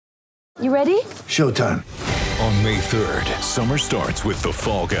You ready? Showtime. On May 3rd, summer starts with The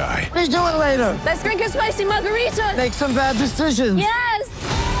Fall Guy. Let's do it later. Let's drink a spicy margarita. Make some bad decisions. Yes.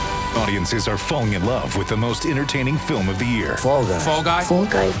 Audiences are falling in love with the most entertaining film of the year. Fall Guy. Fall Guy? Fall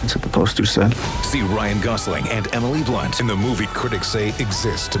Guy. That's what the poster said. See Ryan Gosling and Emily Blunt in the movie critics say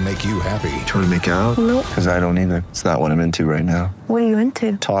exists to make you happy. Trying to make it out? Nope. Because I don't either. It's not what I'm into right now. What are you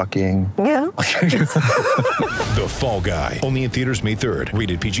into? Talking. Yeah. The Fall Guy. Only in theaters May 3rd.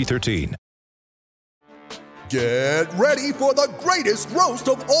 Rated PG-13. Get ready for the greatest roast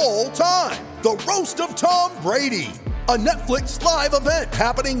of all time. The Roast of Tom Brady. A Netflix live event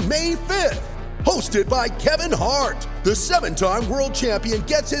happening May 5th. Hosted by Kevin Hart. The 7-time world champion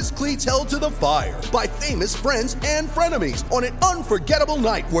gets his cleats held to the fire by famous friends and frenemies on an unforgettable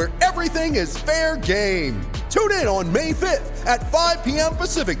night where everything is fair game. Tune in on May 5th at 5 p.m.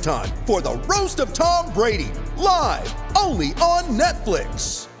 Pacific time for the Roast of Tom Brady. Live only on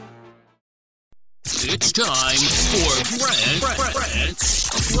Netflix. It's time for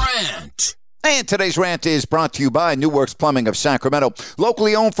Grant's Rant. And today's rant is brought to you by New Works Plumbing of Sacramento.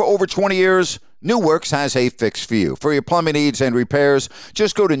 Locally owned for over 20 years, New Works has a fix for you. For your plumbing needs and repairs,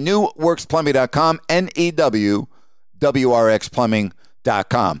 just go to newworksplumbing.com, NEWWRXplumbing.com.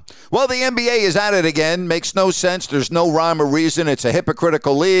 Well, the NBA is at it again. Makes no sense. There's no rhyme or reason. It's a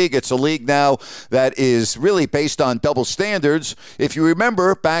hypocritical league. It's a league now that is really based on double standards. If you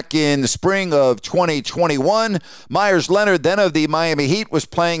remember, back in the spring of 2021, Myers Leonard, then of the Miami Heat, was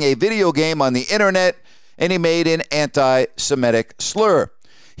playing a video game on the internet, and he made an anti-Semitic slur.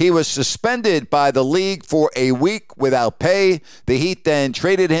 He was suspended by the league for a week without pay. The Heat then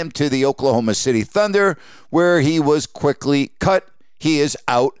traded him to the Oklahoma City Thunder, where he was quickly cut. He is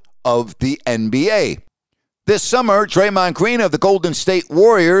out of the NBA. This summer, Draymond Green of the Golden State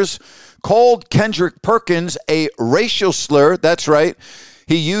Warriors called Kendrick Perkins a racial slur. That's right.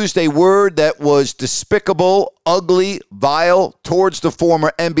 He used a word that was despicable, ugly, vile towards the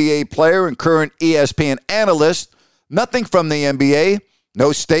former NBA player and current ESPN analyst. Nothing from the NBA.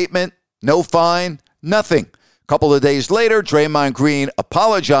 No statement, no fine, nothing. A couple of days later, Draymond Green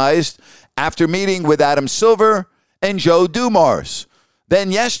apologized after meeting with Adam Silver and Joe Dumars.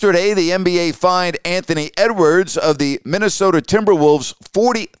 Then yesterday, the NBA fined Anthony Edwards of the Minnesota Timberwolves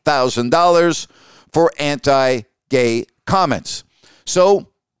 $40,000 for anti-gay comments. So,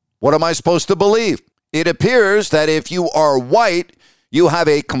 what am I supposed to believe? It appears that if you are white, you have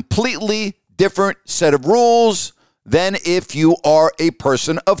a completely different set of rules than if you are a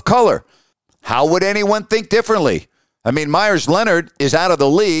person of color. How would anyone think differently? I mean, Myers Leonard is out of the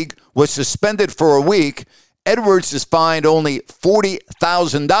league, was suspended for a week. Edwards is fined only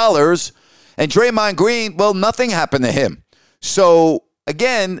 $40,000. And Draymond Green, well, nothing happened to him. So,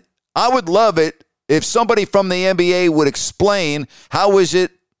 again, I would love it if somebody from the NBA would explain how is it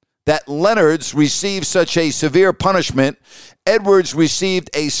that Leonard's received such a severe punishment, Edwards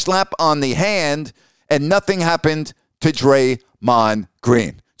received a slap on the hand, and nothing happened to Draymond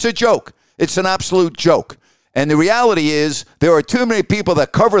Green. It's a joke. It's an absolute joke. And the reality is there are too many people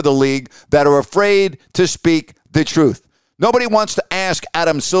that cover the league that are afraid to speak the truth. Nobody wants to ask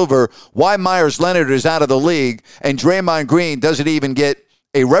Adam Silver why Myers Leonard is out of the league and Draymond Green doesn't even get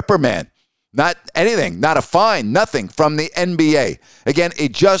a reprimand. Not anything, not a fine, nothing from the NBA. Again,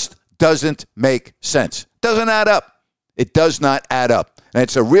 it just doesn't make sense. Doesn't add up. It does not add up. And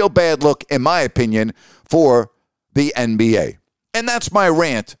it's a real bad look, in my opinion, for the NBA. And that's my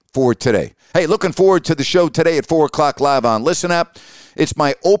rant for today. Hey, looking forward to the show today at 4 o'clock live on Listen App. It's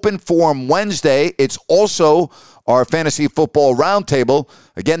my Open Forum Wednesday. It's also our Fantasy Football Roundtable.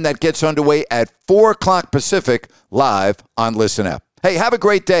 Again, that gets underway at 4 o'clock Pacific live on Listen App. Hey, have a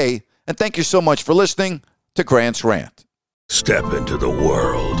great day, and thank you so much for listening to Grant's Rant. Step into the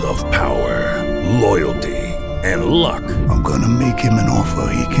world of power, loyalty, and luck. I'm going to make him an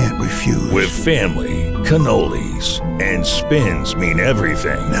offer he can't refuse. With family, cannolis, and spins mean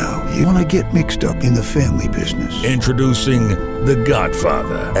everything. Now, you want to get mixed up in the family business. Introducing The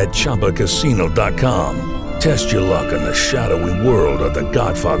Godfather at ChumbaCasino.com. Test your luck in the shadowy world of The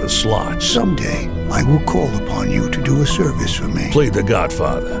Godfather slot. Someday, I will call upon you to do a service for me. Play The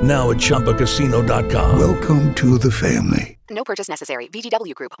Godfather now at ChumbaCasino.com. Welcome to the family. No purchase necessary.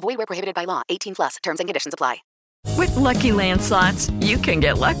 VGW Group. Void where prohibited by law. 18+. Terms and conditions apply. With Lucky Land Slots, you can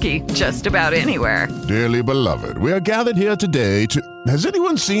get lucky just about anywhere. Dearly beloved, we are gathered here today to... Has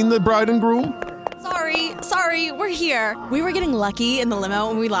anyone seen the bride and groom? Sorry, we're here. We were getting lucky in the limo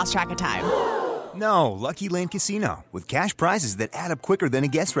and we lost track of time. No, Lucky Land Casino. With cash prizes that add up quicker than a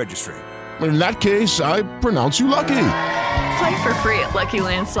guest registry. In that case, I pronounce you lucky. Play for free at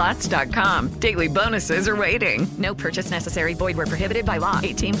LuckyLandSlots.com. Daily bonuses are waiting. No purchase necessary. Void where prohibited by law.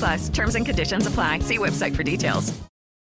 18+. Terms and conditions apply. See website for details.